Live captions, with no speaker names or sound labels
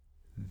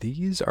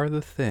These are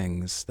the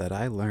things that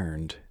I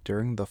learned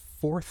during the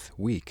fourth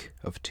week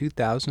of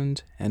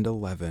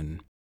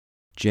 2011,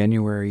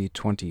 January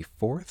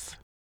 24th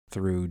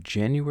through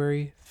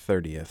January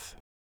 30th.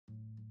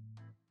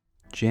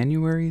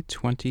 January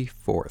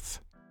 24th.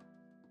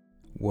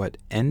 What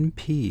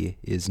NP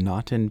is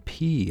not in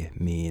P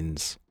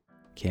means.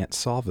 Can't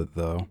solve it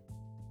though.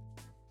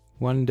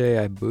 One day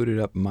I booted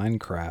up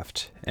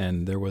Minecraft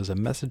and there was a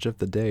message of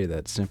the day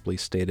that simply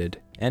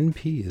stated,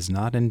 NP is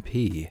not in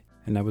P.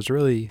 And I was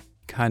really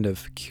kind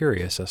of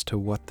curious as to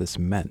what this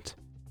meant.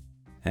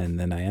 And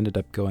then I ended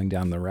up going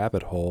down the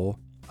rabbit hole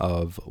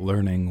of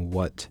learning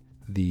what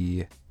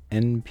the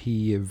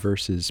NP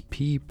versus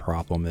P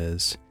problem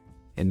is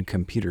in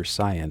computer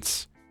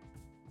science.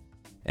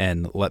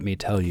 And let me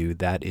tell you,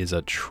 that is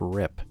a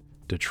trip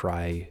to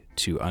try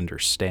to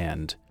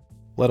understand,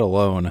 let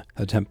alone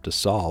attempt to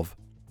solve,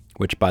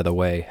 which by the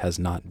way has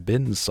not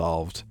been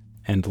solved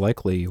and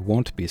likely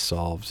won't be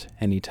solved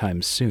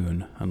anytime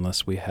soon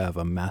unless we have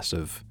a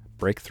massive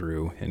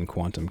breakthrough in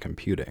quantum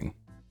computing.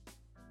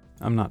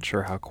 I'm not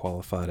sure how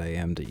qualified I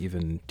am to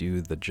even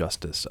do the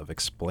justice of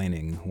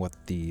explaining what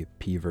the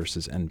P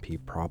versus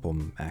NP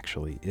problem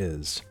actually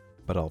is,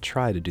 but I'll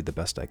try to do the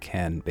best I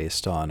can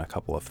based on a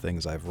couple of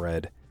things I've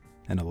read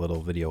and a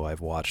little video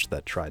I've watched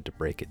that tried to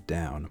break it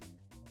down.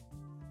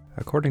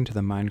 According to the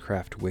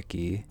Minecraft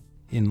wiki,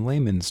 in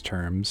layman's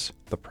terms,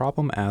 the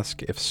problem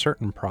asks if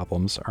certain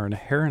problems are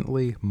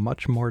inherently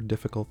much more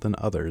difficult than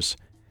others,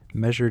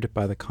 measured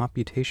by the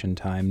computation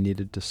time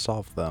needed to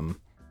solve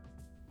them.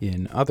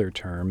 In other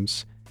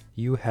terms,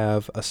 you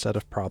have a set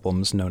of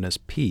problems known as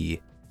P.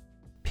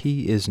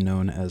 P is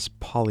known as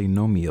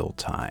polynomial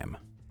time,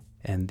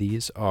 and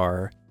these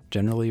are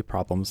generally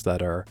problems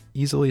that are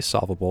easily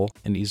solvable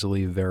and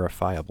easily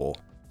verifiable.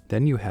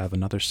 Then you have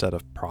another set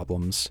of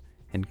problems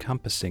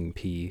encompassing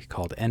P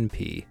called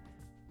NP.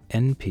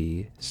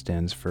 NP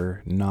stands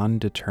for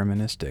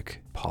non-deterministic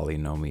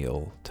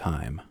polynomial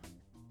time.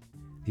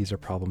 These are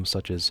problems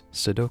such as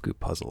Sudoku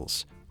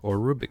puzzles or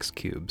Rubik's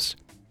cubes,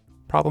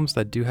 problems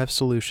that do have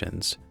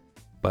solutions,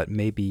 but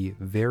may be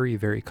very,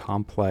 very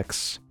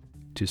complex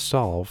to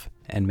solve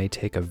and may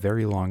take a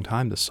very long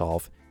time to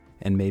solve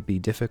and may be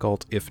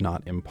difficult, if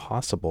not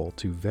impossible,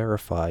 to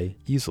verify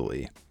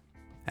easily.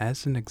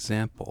 As an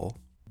example,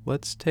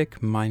 let's take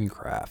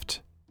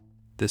Minecraft.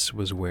 This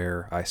was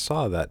where I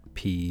saw that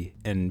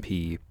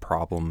P-NP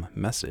problem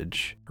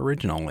message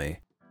originally.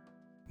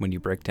 When you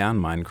break down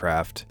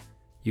Minecraft,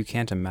 you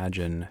can't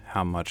imagine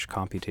how much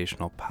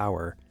computational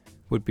power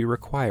would be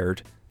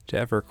required to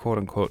ever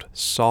quote-unquote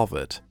solve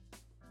it,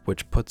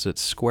 which puts it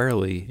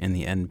squarely in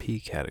the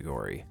NP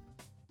category.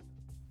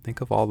 Think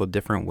of all the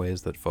different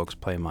ways that folks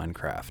play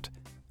Minecraft,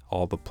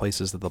 all the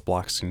places that the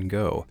blocks can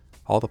go,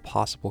 all the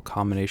possible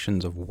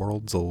combinations of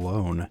worlds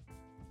alone,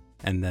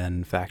 and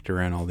then factor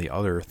in all the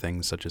other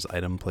things such as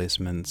item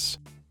placements,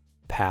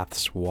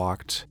 paths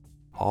walked,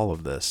 all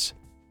of this.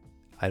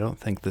 I don't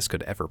think this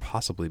could ever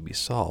possibly be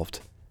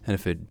solved, and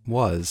if it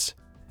was,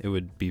 it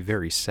would be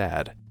very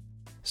sad.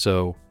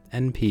 So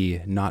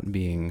NP not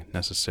being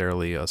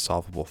necessarily a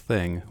solvable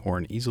thing or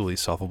an easily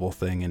solvable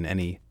thing in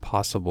any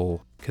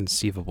possible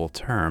conceivable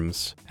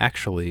terms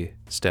actually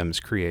stems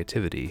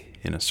creativity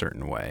in a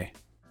certain way.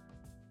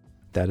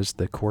 That is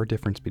the core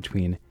difference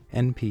between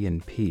NP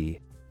and P,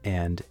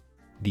 and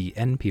the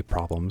NP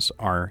problems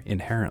are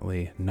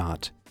inherently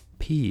not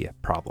P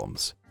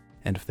problems.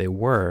 And if they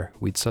were,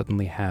 we'd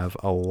suddenly have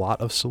a lot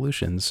of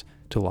solutions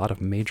to a lot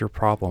of major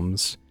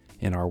problems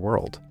in our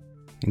world,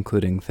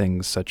 including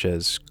things such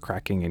as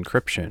cracking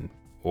encryption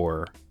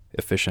or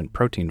efficient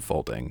protein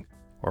folding,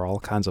 or all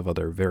kinds of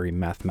other very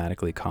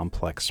mathematically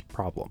complex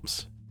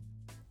problems.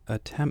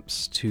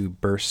 Attempts to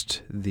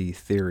burst the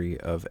theory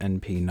of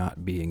NP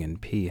not being in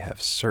P have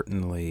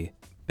certainly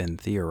been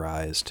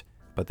theorized,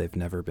 but they've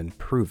never been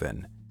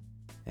proven,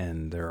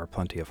 and there are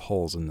plenty of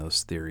holes in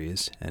those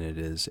theories, and it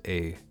is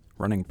a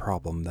running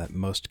problem that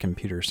most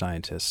computer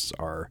scientists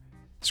are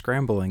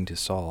scrambling to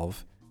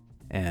solve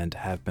and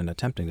have been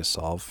attempting to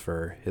solve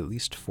for at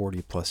least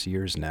 40 plus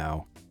years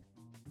now.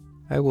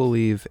 I will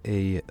leave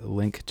a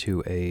link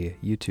to a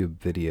YouTube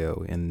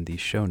video in the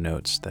show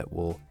notes that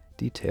will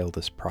detail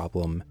this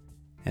problem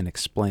and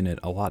explain it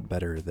a lot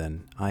better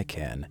than I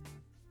can.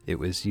 It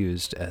was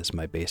used as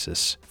my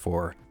basis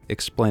for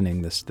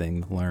explaining this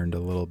thing learned a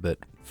little bit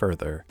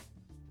further,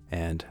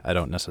 and I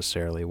don't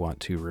necessarily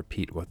want to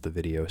repeat what the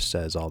video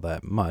says all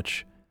that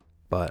much,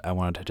 but I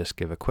wanted to just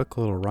give a quick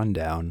little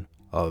rundown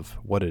of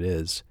what it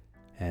is,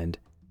 and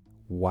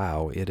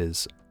wow, it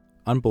is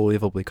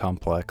unbelievably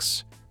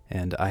complex,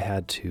 and I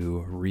had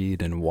to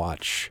read and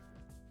watch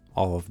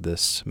all of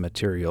this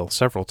material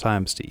several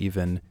times to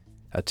even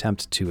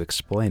attempt to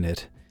explain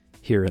it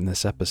here in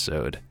this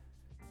episode.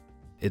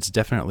 It's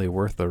definitely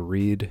worth a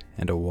read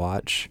and a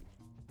watch,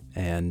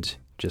 and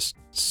just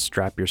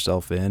strap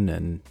yourself in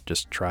and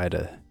just try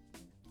to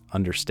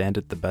understand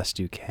it the best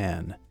you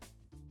can.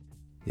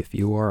 If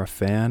you are a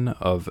fan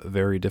of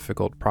very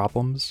difficult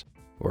problems,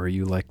 or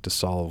you like to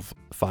solve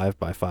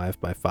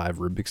 5x5x5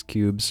 Rubik's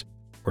Cubes,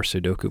 or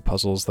Sudoku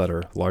puzzles that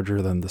are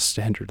larger than the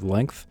standard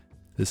length,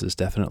 this is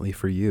definitely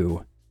for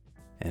you,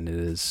 and it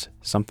is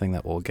something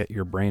that will get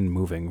your brain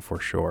moving for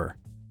sure.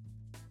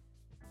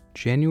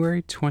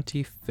 January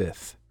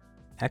 25th,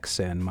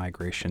 Xsan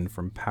migration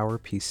from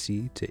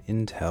PowerPC to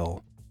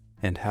Intel,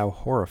 and how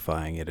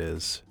horrifying it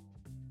is.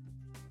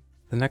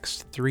 The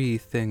next 3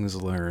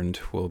 things learned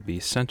will be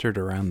centered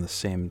around the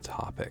same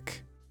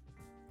topic,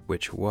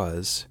 which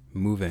was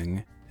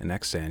moving an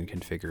Xsan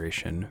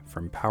configuration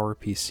from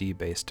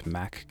PowerPC-based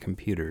Mac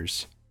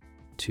computers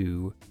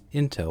to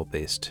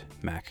Intel-based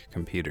Mac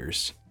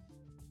computers.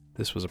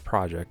 This was a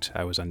project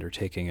I was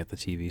undertaking at the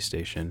TV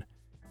station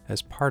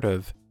as part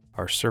of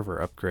our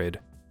server upgrade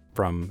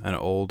from an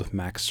old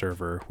Mac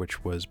server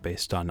which was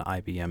based on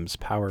IBM's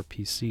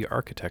PowerPC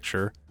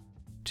architecture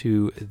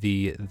to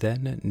the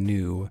then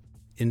new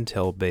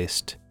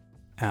Intel-based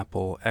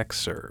Apple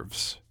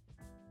Xserves.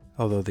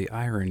 Although the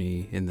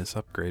irony in this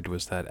upgrade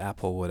was that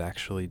Apple would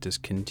actually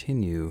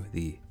discontinue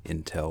the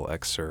Intel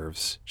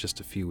Xserves just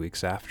a few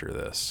weeks after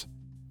this.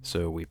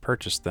 So we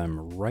purchased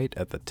them right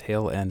at the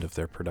tail end of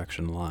their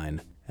production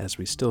line, as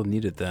we still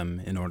needed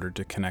them in order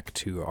to connect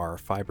to our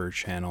fiber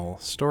channel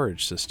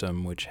storage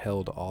system, which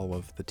held all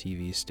of the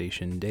TV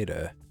station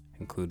data,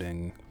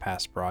 including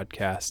past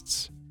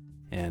broadcasts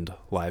and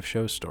live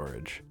show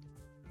storage,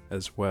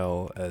 as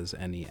well as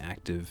any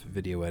active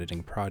video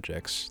editing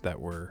projects that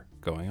were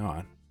going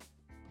on.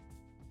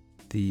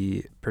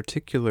 The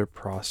particular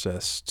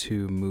process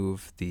to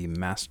move the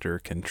master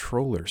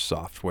controller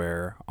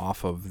software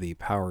off of the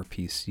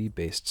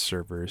PowerPC-based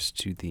servers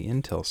to the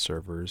Intel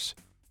servers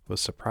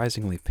was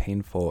surprisingly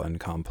painful and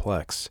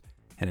complex,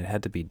 and it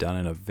had to be done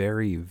in a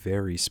very,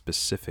 very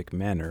specific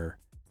manner,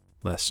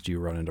 lest you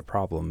run into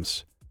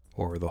problems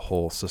or the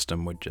whole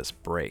system would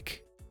just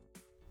break.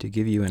 To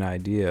give you an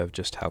idea of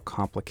just how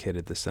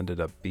complicated this ended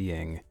up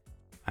being,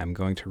 I'm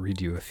going to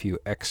read you a few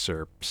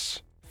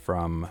excerpts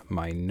from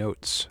my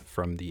notes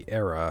from the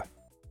era,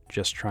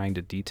 just trying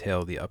to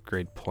detail the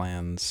upgrade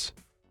plans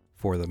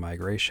for the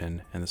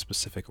migration and the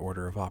specific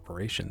order of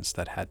operations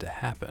that had to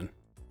happen.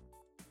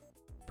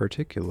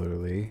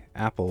 Particularly,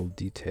 Apple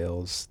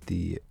details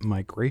the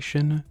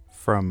migration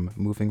from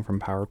moving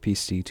from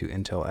PowerPC to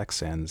Intel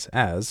Xsans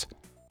as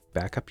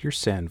back up your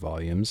SAN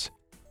volumes,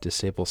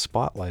 disable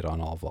Spotlight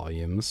on all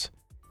volumes,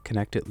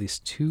 connect at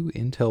least 2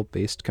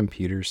 Intel-based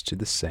computers to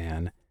the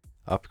SAN,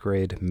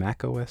 upgrade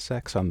Mac OS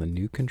X on the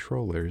new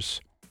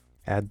controllers,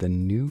 add the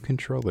new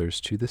controllers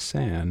to the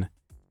SAN,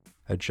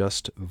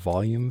 adjust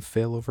volume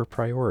failover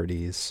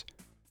priorities,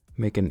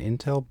 make an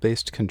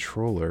Intel-based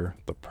controller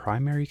the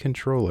primary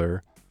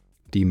controller,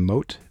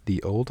 demote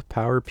the old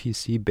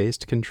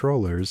PowerPC-based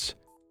controllers,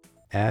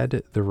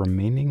 add the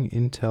remaining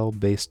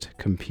Intel-based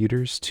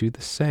computers to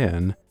the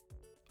SAN,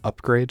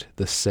 upgrade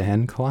the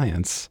SAN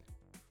clients,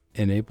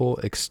 enable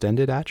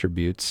extended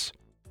attributes,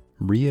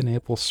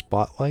 re-enable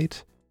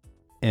Spotlight,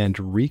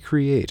 and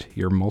recreate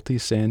your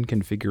multi-SAN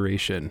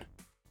configuration.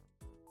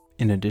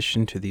 In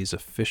addition to these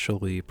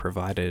officially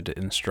provided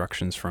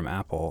instructions from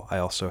Apple, I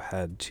also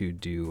had to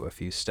do a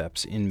few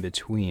steps in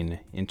between,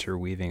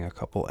 interweaving a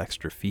couple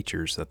extra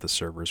features that the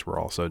servers were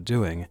also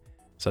doing,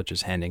 such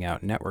as handing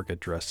out network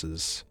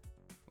addresses,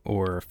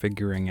 or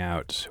figuring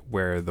out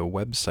where the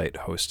website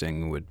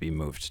hosting would be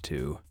moved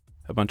to.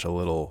 A bunch of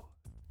little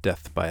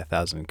death by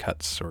 1,000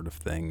 cuts sort of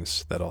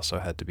things that also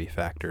had to be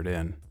factored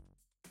in.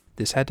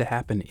 This had to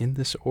happen in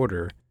this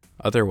order,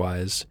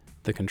 otherwise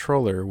the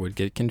controller would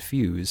get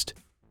confused,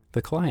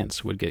 the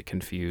clients would get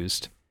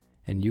confused,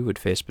 and you would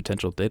face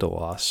potential data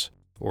loss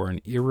or an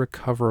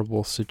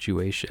irrecoverable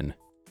situation.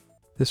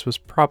 This was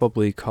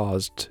probably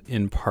caused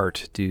in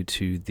part due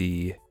to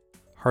the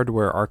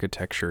hardware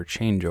architecture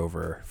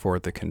changeover for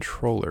the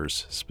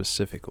controllers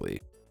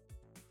specifically.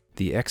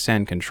 The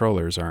Xsan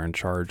controllers are in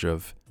charge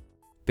of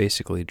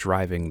basically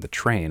driving the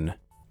train,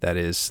 that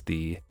is,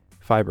 the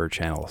fiber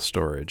channel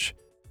storage,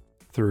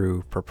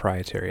 through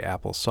proprietary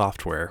Apple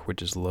software,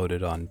 which is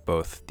loaded on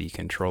both the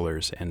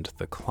controllers and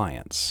the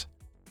clients.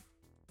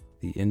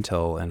 The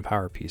Intel and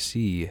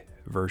PowerPC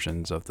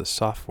versions of the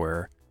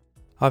software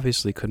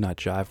obviously could not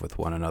jive with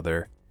one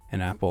another,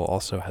 and Apple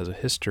also has a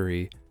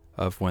history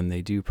of when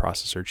they do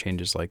processor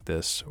changes like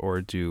this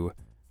or do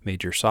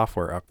major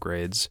software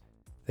upgrades,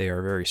 they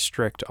are very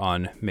strict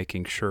on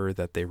making sure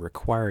that they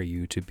require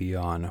you to be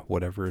on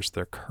whatever is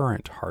their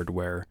current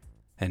hardware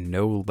and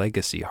no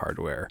legacy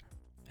hardware.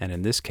 And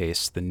in this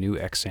case, the new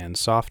Xsan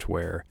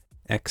software,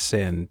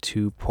 Xsan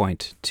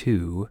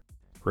 2.2,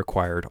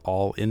 required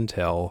all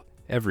Intel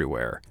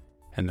everywhere,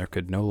 and there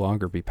could no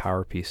longer be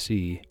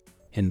PowerPC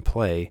in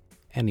play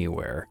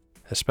anywhere,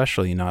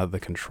 especially not at the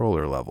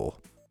controller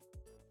level.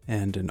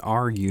 And in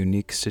our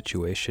unique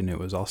situation, it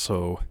was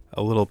also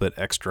a little bit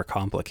extra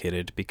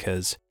complicated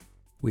because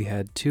we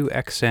had 2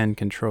 Xsan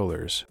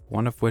controllers,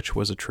 one of which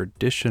was a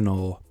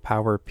traditional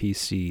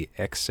PowerPC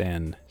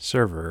Xsan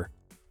server,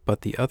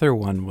 but the other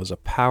one was a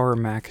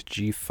PowerMac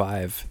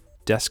G5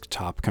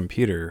 desktop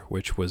computer,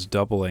 which was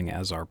doubling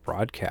as our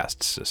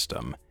broadcast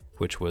system,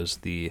 which was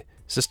the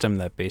system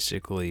that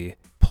basically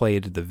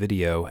played the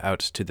video out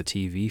to the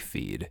TV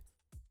feed.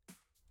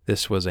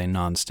 This was a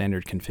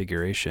non-standard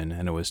configuration,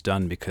 and it was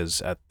done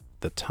because at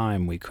the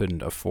time we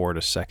couldn't afford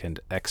a second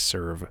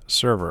Xserve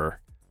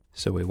server,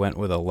 so we went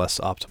with a less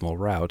optimal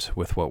route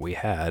with what we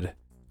had,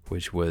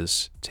 which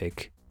was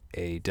take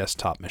a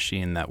desktop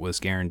machine that was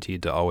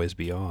guaranteed to always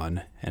be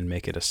on and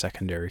make it a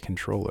secondary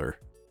controller.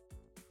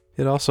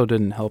 It also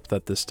didn't help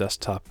that this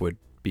desktop would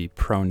be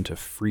prone to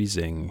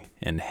freezing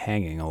and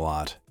hanging a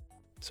lot,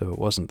 so it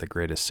wasn't the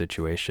greatest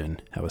situation.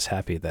 I was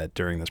happy that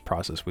during this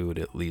process we would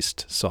at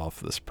least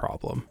solve this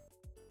problem.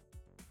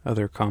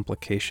 Other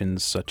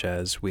complications, such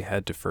as we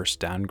had to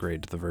first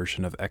downgrade the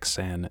version of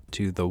Xsan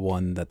to the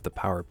one that the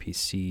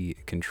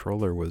PowerPC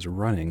controller was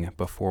running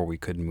before we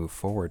could move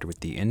forward with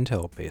the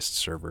Intel-based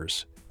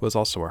servers, was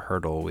also a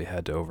hurdle we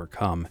had to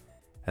overcome,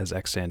 as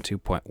Xsan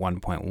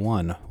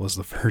 2.1.1 was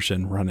the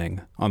version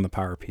running on the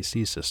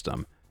PowerPC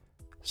system.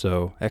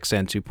 So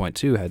Xsan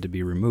 2.2 had to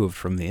be removed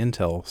from the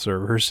Intel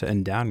servers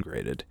and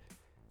downgraded.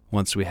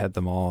 Once we had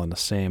them all in the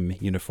same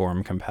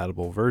uniform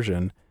compatible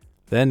version,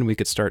 then we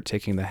could start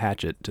taking the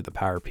hatchet to the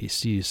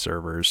PowerPC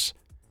servers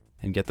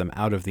and get them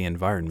out of the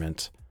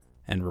environment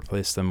and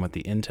replace them with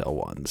the Intel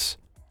ones.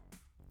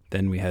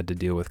 Then we had to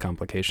deal with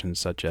complications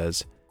such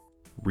as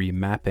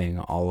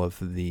remapping all of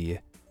the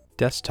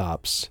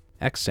desktop's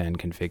Xsan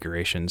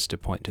configurations to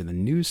point to the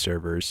new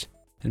servers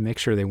and make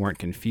sure they weren't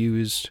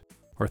confused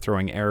or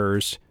throwing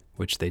errors,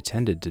 which they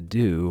tended to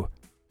do,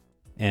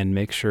 and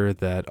make sure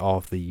that all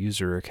of the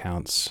user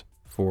accounts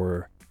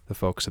for the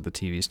folks at the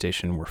TV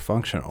station were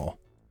functional.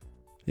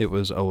 It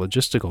was a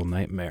logistical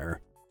nightmare.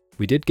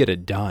 We did get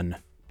it done,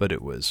 but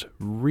it was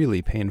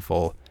really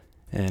painful,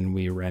 and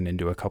we ran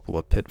into a couple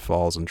of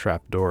pitfalls and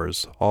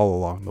trapdoors all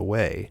along the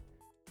way.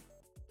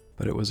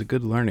 But it was a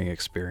good learning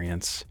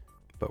experience,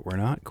 but we're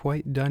not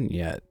quite done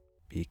yet,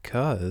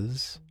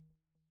 because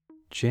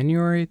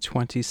January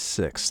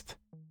 26th,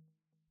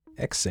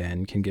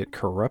 Xsan can get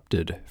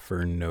corrupted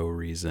for no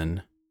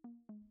reason.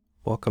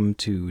 Welcome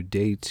to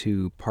Day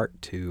 2,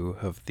 Part 2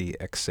 of the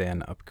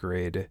Xsan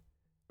upgrade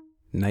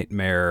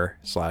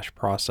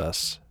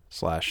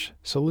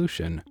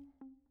nightmare/process/solution.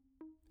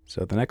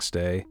 So the next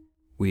day,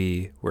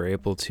 we were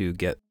able to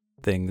get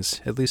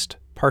things at least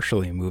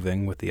partially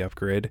moving with the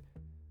upgrade,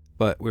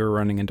 but we were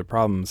running into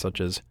problems such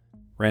as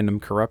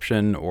random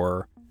corruption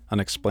or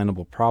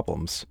unexplainable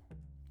problems.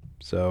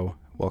 So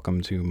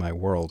welcome to my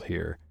world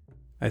here.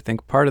 I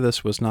think part of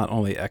this was not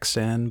only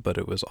Xsan, but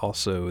it was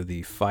also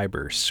the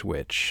fiber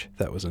switch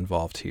that was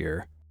involved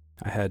here.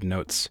 I had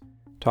notes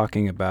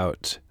talking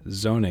about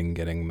zoning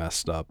getting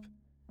messed up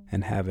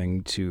and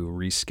having to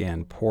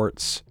rescan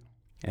ports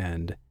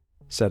and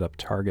set up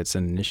targets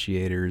and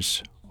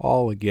initiators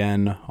all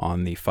again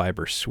on the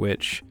fiber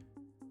switch.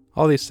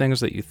 All these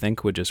things that you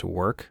think would just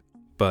work,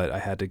 but I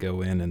had to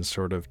go in and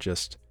sort of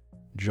just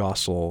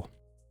jostle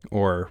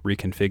or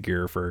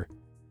reconfigure for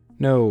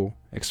no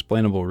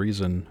explainable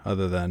reason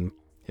other than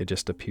it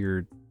just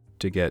appeared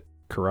to get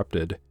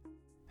corrupted,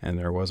 and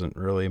there wasn't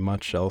really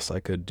much else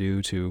I could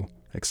do to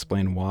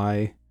explain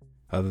why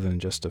other than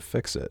just to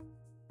fix it.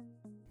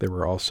 There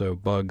were also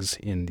bugs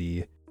in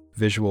the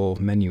visual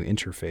menu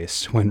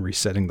interface when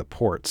resetting the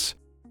ports,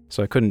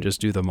 so I couldn't just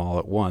do them all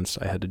at once.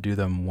 I had to do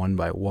them one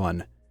by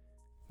one,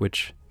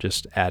 which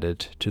just added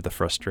to the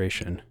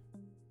frustration.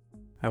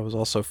 I was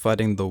also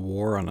fighting the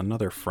war on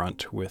another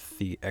front with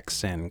the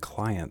Xsan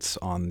clients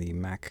on the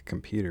Mac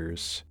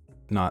computers,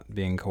 not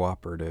being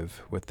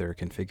cooperative with their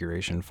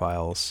configuration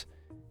files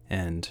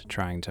and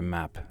trying to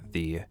map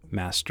the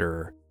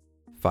master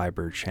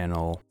fiber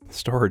channel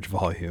storage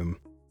volume.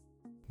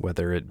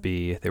 Whether it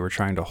be they were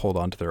trying to hold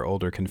on to their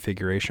older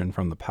configuration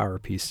from the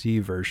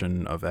PowerPC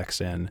version of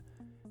Xsan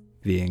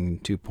being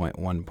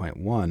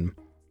 2.1.1,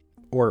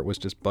 or it was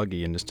just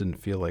buggy and just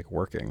didn't feel like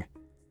working.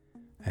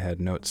 I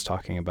had notes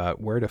talking about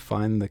where to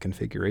find the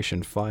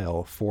configuration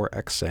file for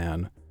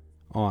Xsan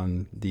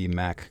on the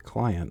Mac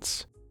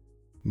clients,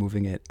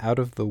 moving it out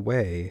of the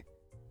way,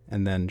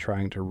 and then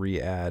trying to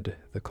re-add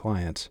the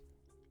client.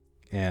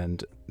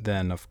 And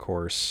then, of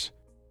course,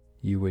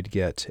 you would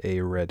get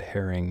a red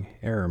herring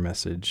error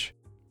message,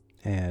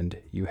 and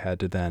you had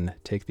to then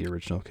take the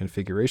original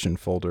configuration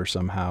folder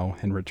somehow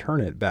and return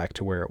it back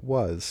to where it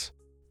was.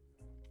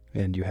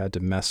 And you had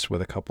to mess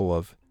with a couple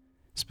of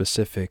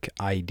specific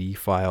ID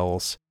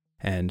files,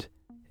 and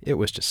it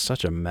was just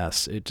such a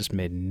mess. It just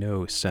made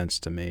no sense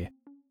to me.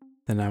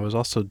 Then I was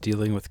also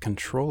dealing with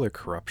controller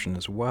corruption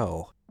as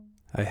well.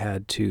 I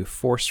had to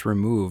force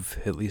remove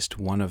at least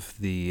one of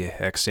the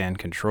Xsan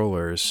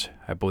controllers.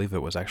 I believe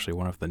it was actually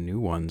one of the new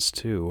ones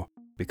too,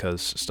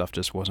 because stuff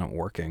just wasn't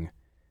working.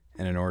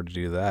 And in order to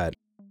do that,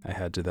 I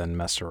had to then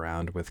mess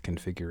around with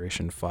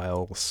configuration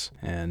files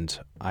and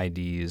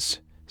IDs,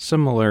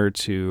 similar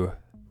to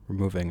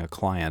removing a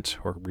client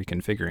or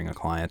reconfiguring a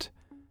client.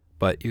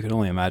 But you can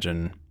only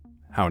imagine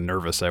how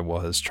nervous I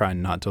was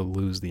trying not to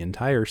lose the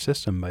entire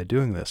system by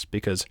doing this,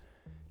 because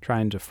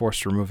trying to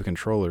force remove a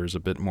controller is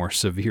a bit more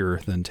severe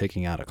than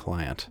taking out a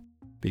client,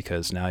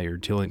 because now you're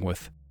dealing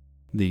with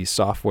the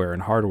software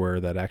and hardware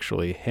that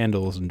actually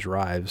handles and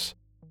drives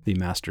the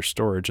master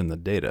storage and the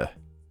data.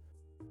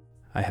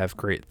 I have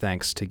great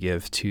thanks to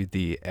give to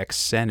the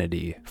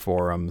Xsanity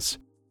forums,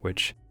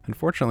 which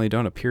unfortunately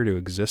don't appear to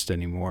exist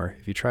anymore.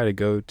 If you try to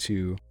go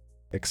to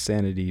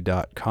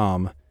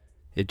xsanity.com,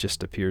 it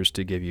just appears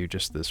to give you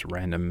just this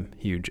random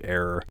huge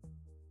error.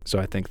 So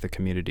I think the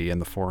community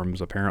and the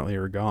forums apparently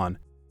are gone.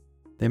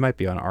 They might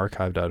be on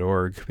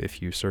archive.org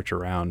if you search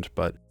around,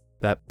 but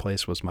that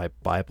place was my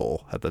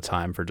Bible at the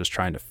time for just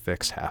trying to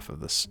fix half of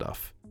this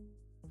stuff.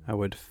 I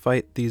would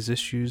fight these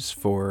issues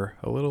for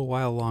a little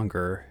while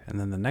longer, and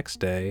then the next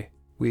day,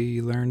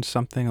 we learned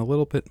something a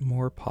little bit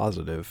more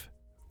positive,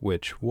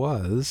 which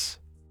was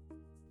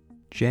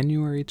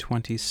January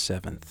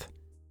 27th.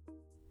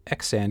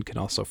 Xsan can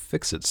also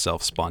fix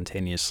itself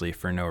spontaneously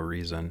for no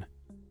reason.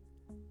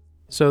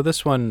 So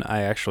this one,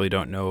 I actually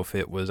don't know if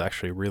it was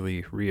actually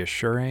really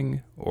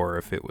reassuring, or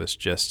if it was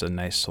just a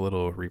nice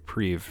little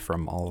reprieve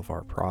from all of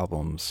our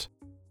problems.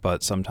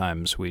 But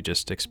sometimes we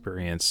just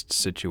experienced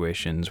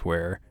situations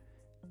where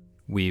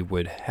we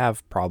would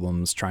have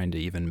problems trying to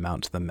even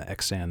mount the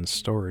Xsan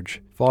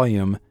storage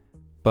volume,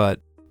 but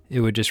it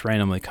would just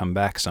randomly come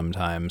back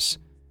sometimes,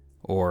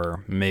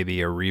 or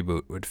maybe a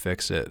reboot would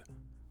fix it,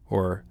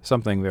 or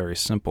something very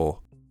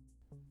simple.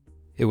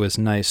 It was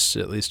nice,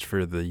 at least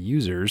for the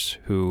users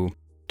who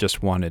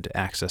just wanted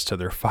access to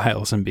their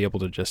files and be able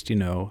to just,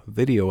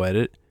 video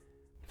edit.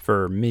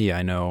 For me,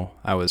 I know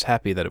I was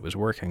happy that it was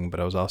working, but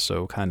I was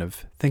also kind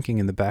of thinking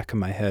in the back of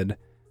my head,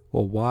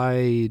 well,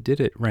 why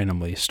did it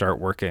randomly start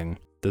working?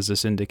 Does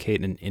this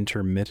indicate an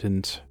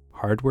intermittent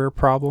hardware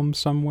problem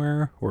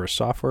somewhere, or a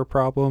software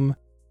problem,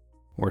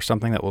 or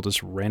something that will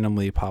just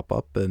randomly pop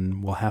up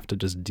and we'll have to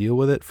just deal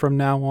with it from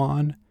now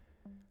on?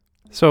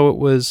 So it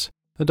was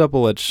a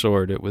double-edged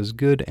sword. It was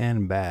good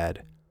and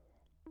bad.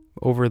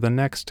 Over the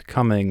next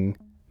coming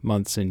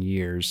months and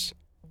years,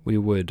 we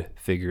would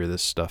figure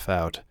this stuff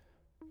out,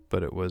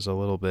 but it was a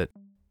little bit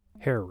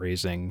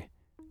hair-raising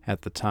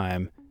at the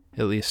time,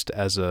 at least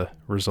as a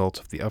result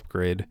of the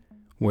upgrade,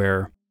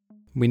 where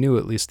we knew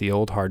at least the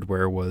old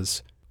hardware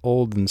was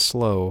old and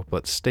slow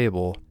but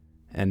stable,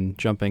 and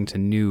jumping to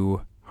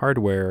new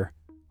hardware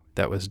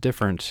that was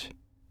different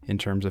in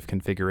terms of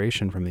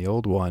configuration from the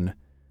old one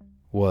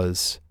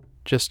was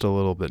just a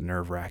little bit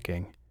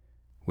nerve-wracking.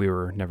 We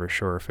were never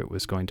sure if it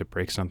was going to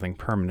break something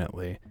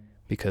permanently,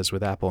 because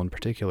with Apple in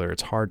particular,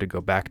 it's hard to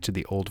go back to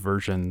the old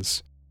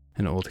versions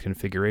and old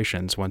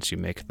configurations once you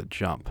make the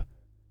jump.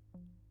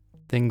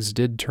 Things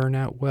did turn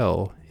out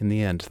well in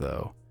the end,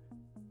 though,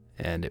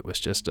 and it was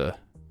just a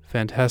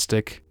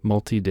fantastic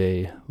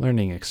multi-day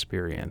learning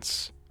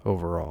experience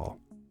overall.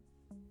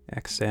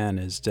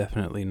 Xsan is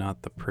definitely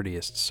not the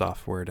prettiest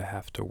software to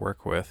have to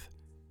work with,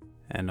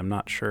 and I'm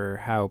not sure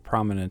how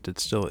prominent it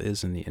still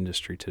is in the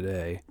industry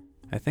today.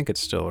 I think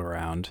it's still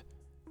around,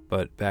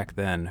 but back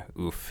then,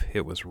 oof,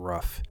 it was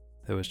rough.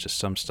 There was just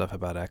some stuff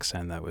about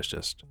Xsan that was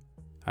just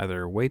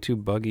either way too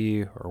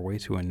buggy or way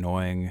too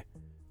annoying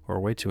or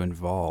way too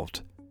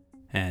involved,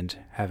 and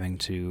having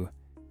to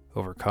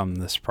overcome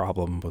this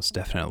problem was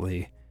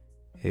definitely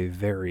a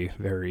very,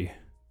 very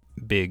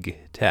big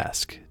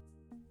task.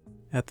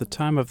 At the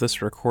time of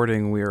this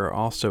recording, we are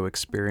also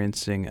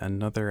experiencing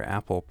another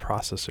Apple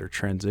processor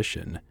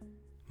transition.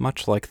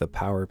 Much like the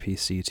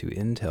PowerPC to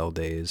Intel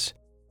days,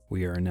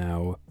 we are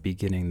now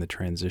beginning the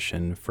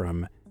transition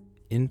from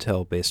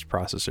Intel-based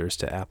processors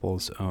to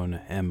Apple's own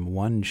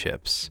M1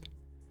 chips.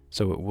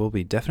 So it will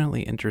be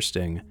definitely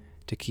interesting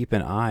to keep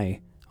an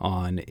eye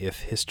on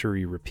if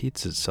history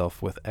repeats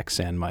itself with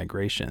Xsan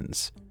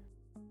migrations.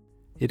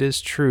 It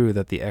is true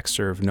that the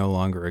Xserve no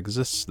longer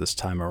exists this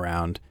time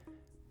around,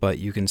 but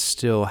you can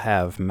still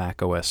have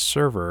macOS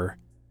Server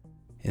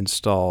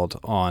installed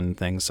on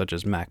things such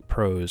as Mac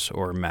Pros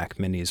or Mac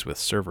Minis with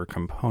server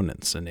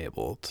components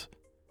enabled.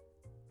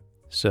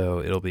 So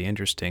it'll be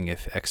interesting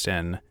if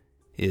Xsan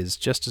is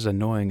just as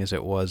annoying as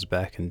it was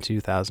back in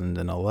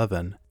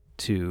 2011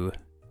 to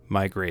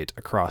migrate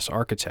across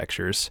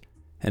architectures,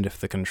 and if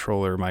the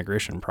controller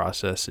migration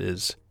process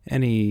is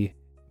any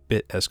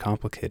bit as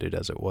complicated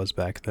as it was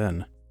back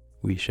then.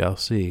 We shall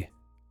see.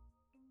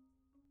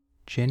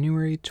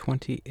 January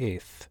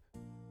 28th.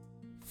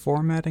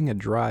 Formatting a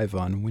drive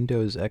on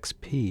Windows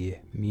XP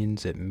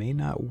means it may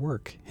not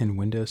work in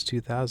Windows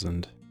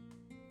 2000.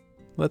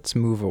 Let's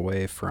move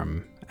away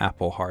from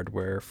Apple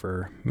hardware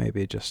for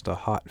maybe just a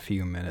hot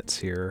few minutes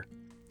here,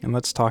 and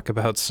let's talk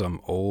about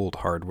some old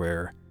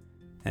hardware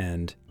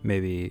and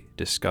maybe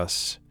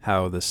discuss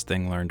how this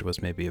thing learned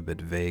was maybe a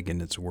bit vague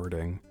in its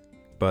wording,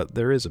 but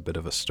there is a bit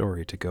of a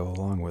story to go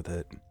along with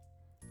it.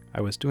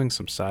 I was doing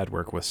some side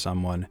work with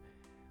someone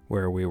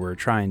where we were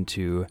trying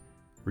to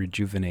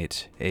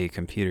rejuvenate a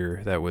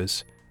computer that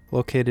was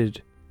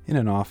located in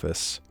an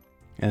office,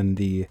 and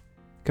the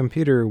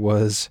computer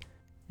was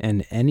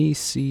an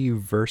NEC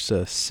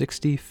Versa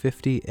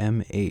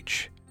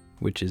 6050MH,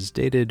 which is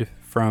dated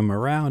from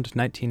around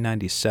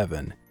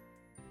 1997.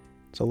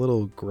 It's a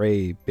little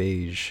gray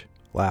beige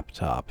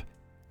laptop,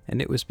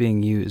 and it was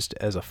being used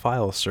as a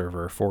file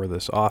server for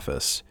this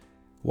office,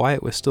 Why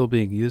it was still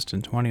being used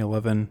in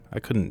 2011, I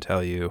couldn't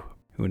tell you.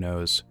 Who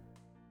knows?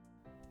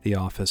 The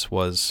office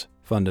was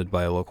funded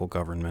by a local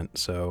government,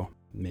 so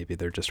maybe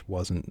there just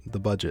wasn't the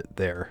budget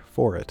there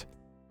for it.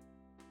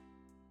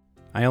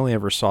 I only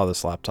ever saw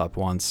this laptop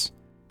once,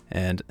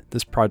 and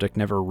this project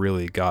never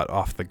really got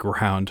off the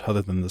ground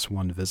other than this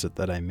one visit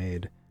that I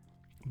made.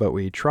 But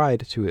we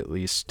tried to at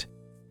least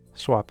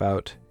swap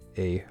out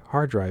a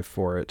hard drive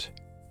for it,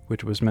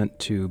 which was meant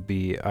to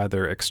be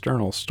either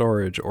external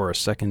storage or a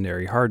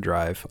secondary hard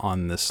drive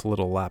on this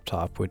little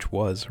laptop which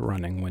was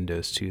running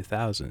Windows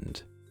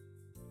 2000.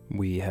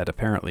 We had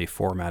apparently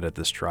formatted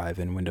this drive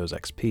in Windows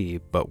XP,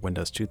 but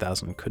Windows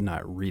 2000 could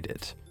not read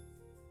it.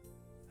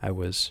 I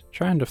was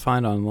trying to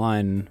find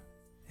online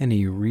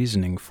any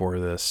reasoning for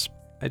this.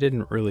 I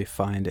didn't really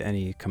find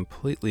any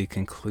completely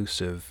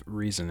conclusive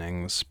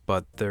reasonings,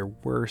 but there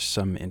were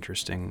some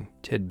interesting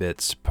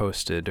tidbits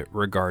posted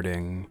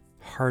regarding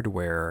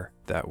hardware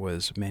that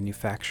was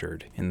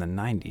manufactured in the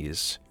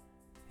 90s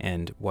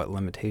and what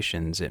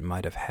limitations it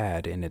might have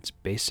had in its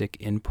basic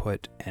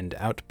input and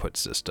output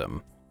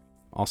system,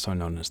 also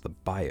known as the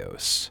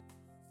BIOS.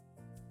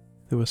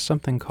 There was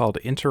something called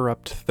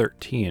Interrupt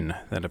 13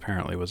 that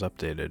apparently was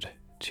updated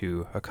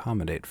to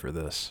accommodate for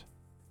this,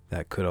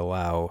 that could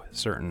allow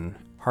certain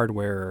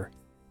hardware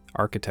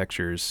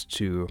architectures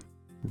to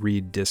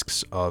read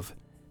disks of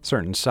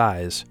certain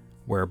size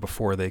where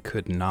before they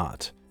could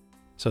not.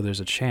 So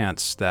there's a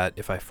chance that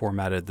if I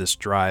formatted this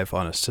drive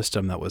on a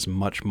system that was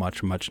much,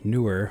 much, much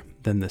newer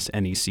than this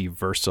NEC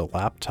Versa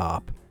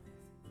laptop,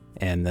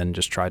 and then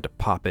just tried to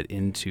pop it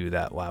into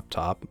that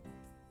laptop,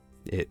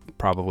 it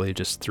probably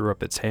just threw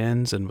up its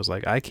hands and was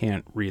like, I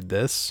can't read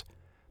this.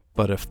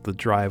 But if the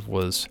drive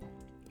was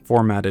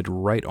formatted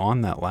right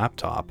on that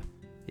laptop,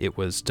 it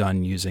was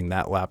done using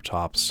that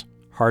laptop's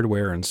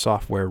hardware and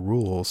software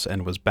rules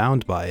and was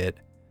bound by it,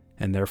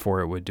 and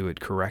therefore it would do it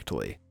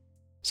correctly.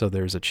 So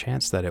there's a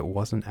chance that it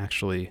wasn't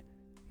actually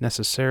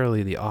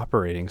necessarily the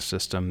operating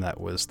system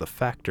that was the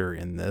factor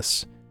in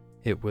this.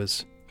 It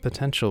was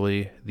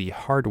potentially the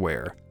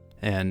hardware,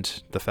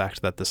 and the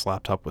fact that this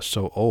laptop was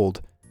so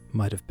old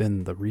might have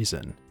been the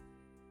reason.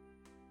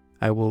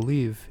 I will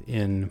leave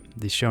in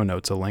the show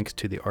notes a link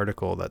to the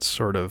article that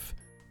sort of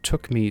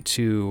took me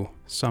to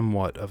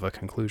somewhat of a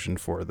conclusion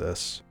for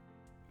this,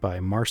 by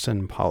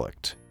Marcin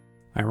Pollicht.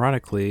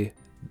 Ironically,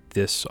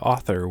 this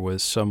author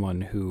was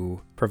someone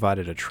who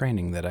provided a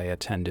training that I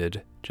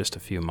attended just a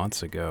few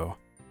months ago,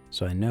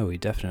 so I know he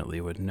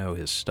definitely would know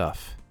his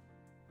stuff.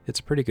 It's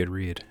a pretty good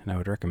read, and I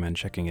would recommend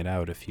checking it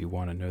out if you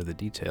want to know the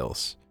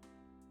details.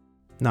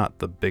 Not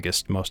the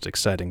biggest, most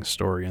exciting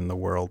story in the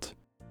world.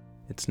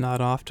 It's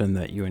not often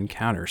that you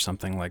encounter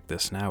something like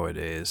this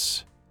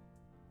nowadays.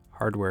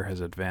 Hardware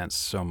has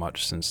advanced so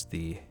much since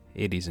the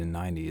 80s and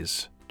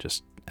 90s,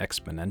 just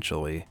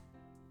exponentially,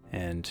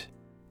 and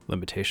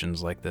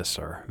limitations like this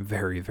are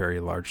very, very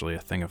largely a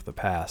thing of the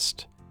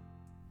past.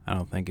 I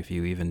don't think if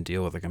you even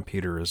deal with a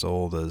computer as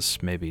old as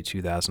maybe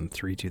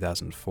 2003,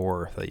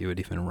 2004, that you would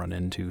even run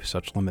into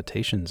such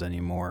limitations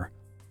anymore.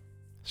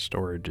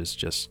 Storage is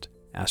just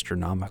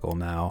astronomical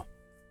now.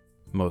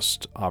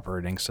 Most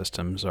operating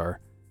systems are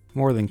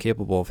more than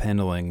capable of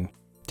handling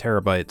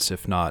terabytes,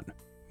 if not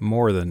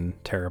more than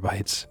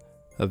terabytes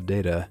of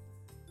data,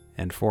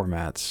 and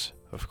formats,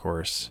 of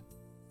course.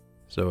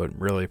 So it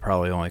really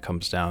probably only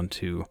comes down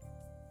to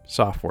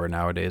software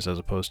nowadays as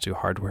opposed to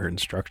hardware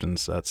instruction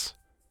sets.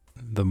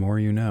 The more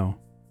you know.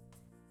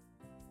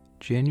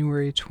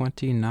 January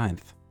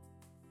 29th.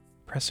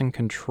 Pressing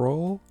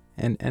Control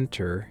and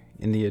Enter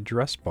in the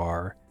address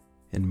bar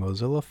in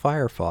Mozilla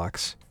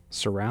Firefox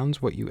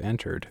surrounds what you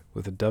entered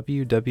with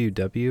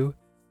www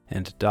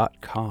and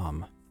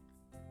 .com.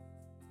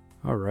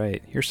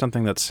 Alright, here's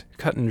something that's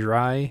cut and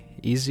dry,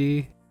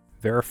 easy,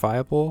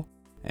 verifiable,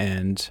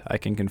 and I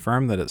can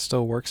confirm that it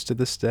still works to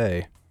this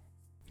day.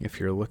 If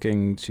you're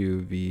looking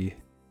to be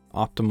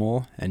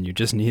optimal and you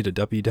just need a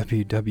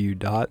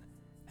www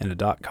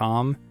and a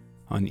 .com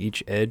on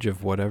each edge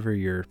of whatever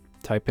you're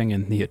typing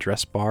in the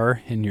address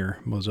bar in your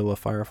Mozilla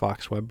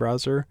Firefox web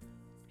browser,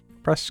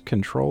 press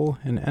Control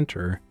and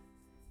Enter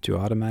to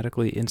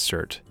automatically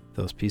insert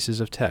those pieces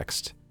of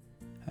text.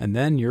 And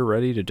then you're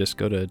ready to just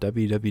go to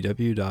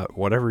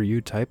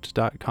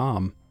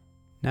www.whateveryoutyped.com.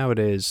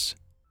 Nowadays,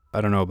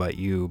 I don't know about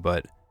you,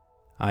 but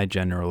I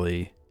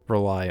generally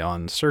rely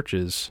on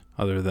searches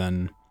other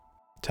than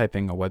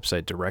typing a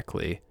website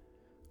directly.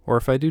 Or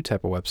if I do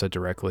type a website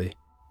directly,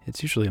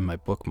 it's usually in my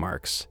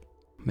bookmarks.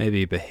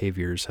 Maybe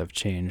behaviors have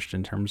changed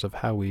in terms of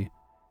how we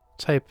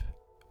type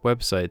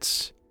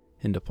websites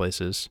into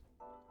places.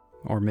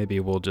 Or maybe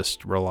we'll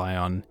just rely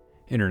on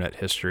internet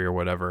history or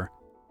whatever.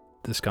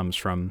 This comes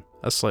from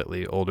a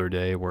slightly older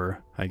day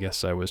where I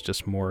guess I was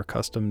just more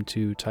accustomed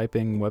to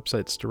typing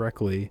websites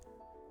directly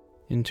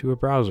into a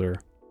browser.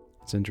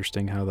 It's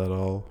interesting how that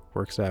all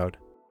works out.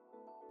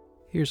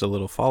 Here's a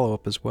little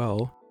follow-up as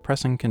well.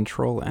 Pressing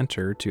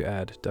Control-Enter to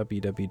add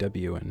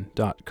www and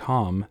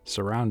 .com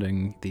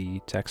surrounding the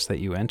text that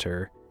you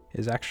enter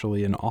is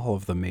actually in all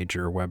of the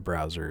major web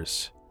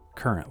browsers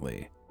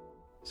currently.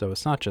 So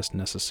it's not just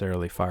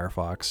necessarily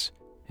Firefox,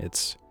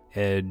 it's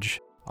Edge,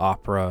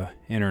 Opera,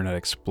 Internet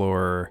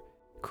Explorer,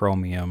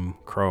 Chromium,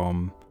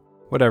 Chrome,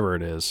 whatever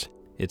it is,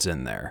 it's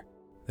in there.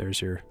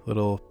 There's your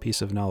little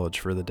piece of knowledge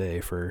for the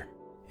day for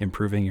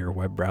improving your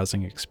web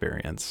browsing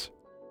experience.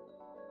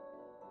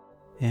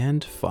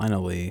 And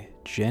finally,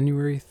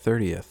 January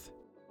 30th.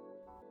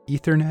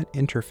 Ethernet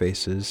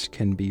interfaces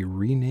can be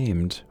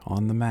renamed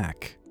on the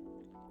Mac.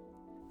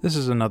 This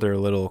is another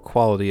little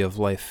quality of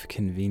life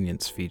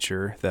convenience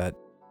feature that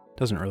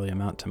doesn't really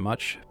amount to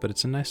much, but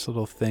it's a nice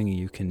little thing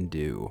you can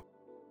do.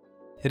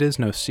 It is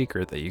no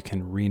secret that you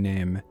can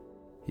rename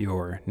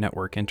your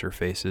network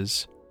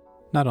interfaces,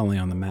 not only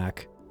on the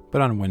Mac,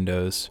 but on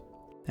Windows,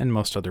 and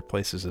most other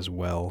places as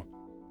well.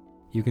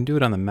 You can do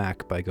it on the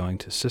Mac by going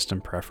to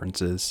System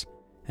Preferences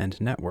and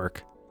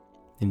Network,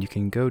 and you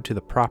can go to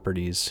the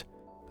properties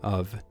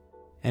of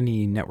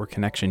any network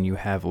connection you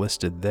have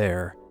listed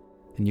there,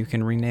 and you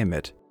can rename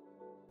it.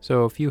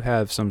 So if you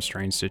have some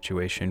strange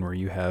situation where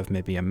you have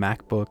maybe a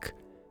MacBook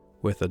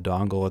with a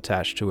dongle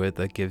attached to it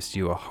that gives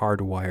you a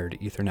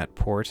hardwired Ethernet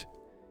port,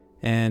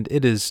 and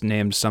it is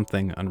named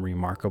something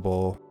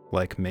unremarkable,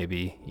 like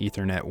maybe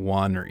Ethernet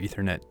 1 or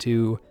Ethernet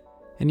 2,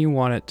 and you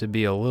want it to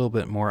be a little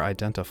bit more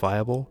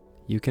identifiable,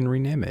 you can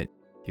rename it.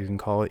 You can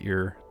call it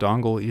your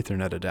dongle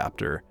Ethernet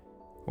adapter,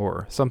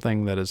 or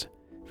something that is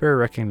very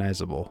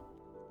recognizable.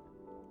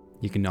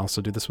 You can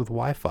also do this with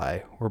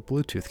Wi-Fi or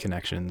Bluetooth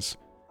connections,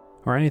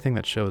 or anything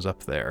that shows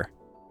up there.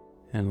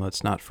 And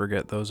let's not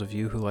forget those of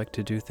you who like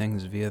to do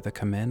things via the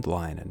command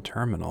line and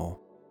terminal.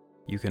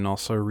 You can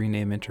also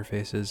rename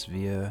interfaces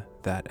via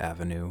that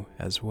avenue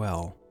as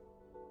well.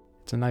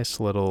 It's a nice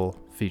little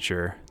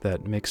feature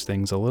that makes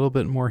things a little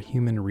bit more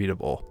human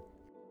readable.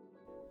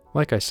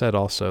 Like I said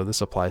also,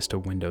 this applies to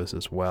Windows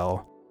as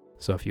well.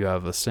 So if you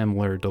have a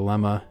similar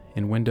dilemma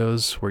in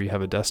Windows where you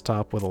have a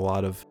desktop with a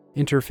lot of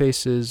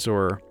interfaces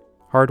or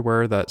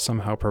hardware that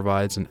somehow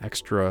provides an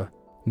extra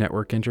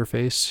network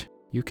interface,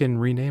 you can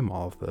rename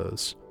all of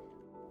those.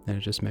 And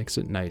it just makes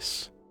it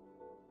nice.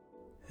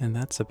 And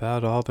that's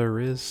about all there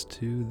is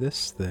to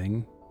this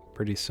thing.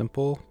 Pretty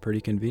simple, pretty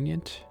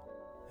convenient,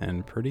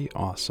 and pretty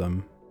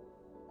awesome.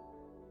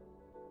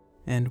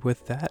 And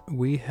with that,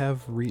 we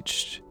have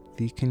reached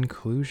the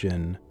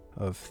conclusion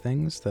of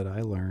things that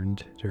I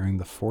learned during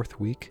the 4th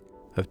week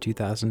of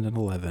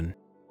 2011.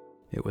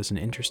 It was an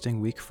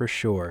interesting week for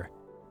sure.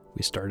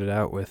 We started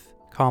out with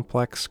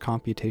complex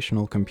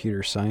computational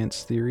computer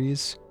science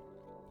theories,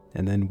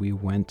 and then we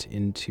went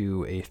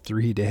into a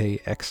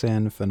 3-day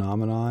Xan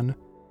phenomenon,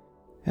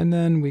 and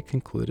then we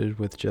concluded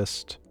with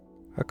just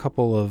a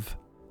couple of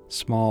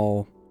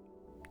small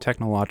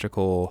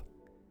technological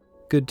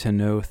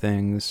good-to-know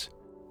things,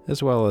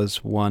 as well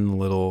as one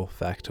little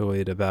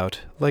factoid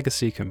about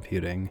legacy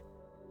computing.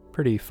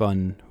 Pretty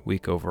fun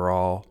week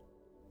overall,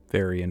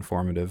 very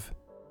informative,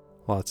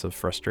 lots of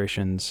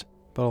frustrations,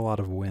 but a lot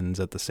of wins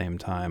at the same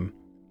time.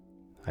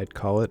 I'd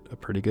call it a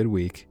pretty good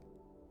week.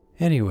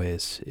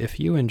 Anyways, if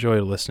you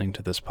enjoyed listening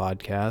to this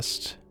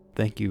podcast,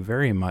 thank you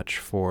very much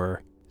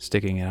for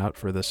sticking it out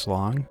for this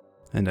long,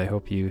 and I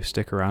hope you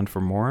stick around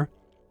for more.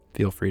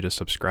 Feel free to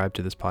subscribe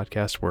to this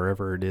podcast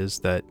wherever it is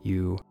that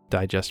you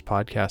digest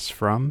podcasts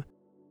from.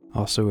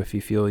 Also, if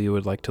you feel you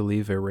would like to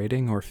leave a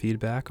rating or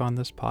feedback on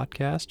this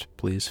podcast,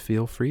 please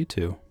feel free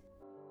to.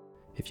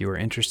 If you are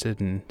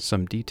interested in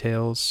some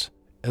details,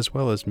 as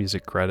well as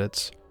music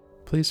credits,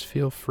 please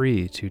feel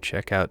free to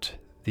check out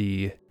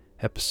the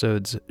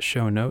episode's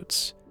show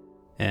notes,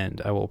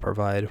 and I will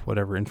provide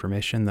whatever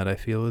information that I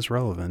feel is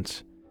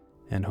relevant,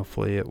 and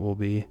hopefully it will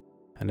be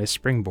a nice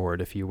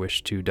springboard if you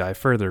wish to dive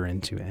further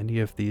into any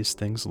of these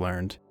things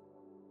learned.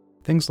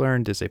 Things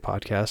Learned is a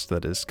podcast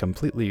that is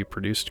completely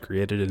produced,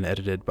 created, and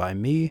edited by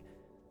me,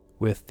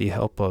 with the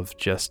help of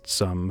just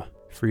some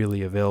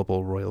freely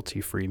available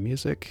royalty-free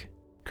music.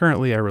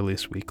 Currently I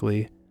release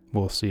weekly.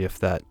 We'll see if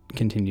that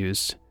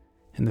continues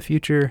in the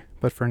future,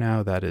 but for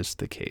now that is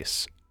the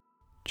case.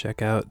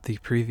 Check out the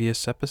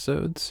previous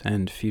episodes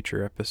and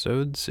future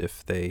episodes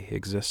if they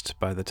exist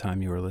by the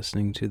time you are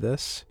listening to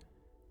this.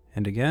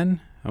 And again,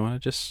 I want to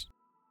just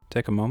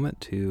take a moment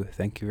to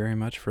thank you very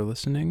much for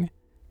listening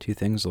to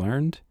Things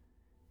Learned.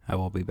 I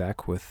will be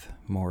back with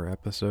more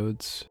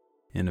episodes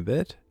in a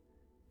bit,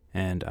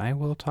 and I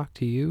will talk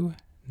to you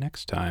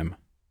next time.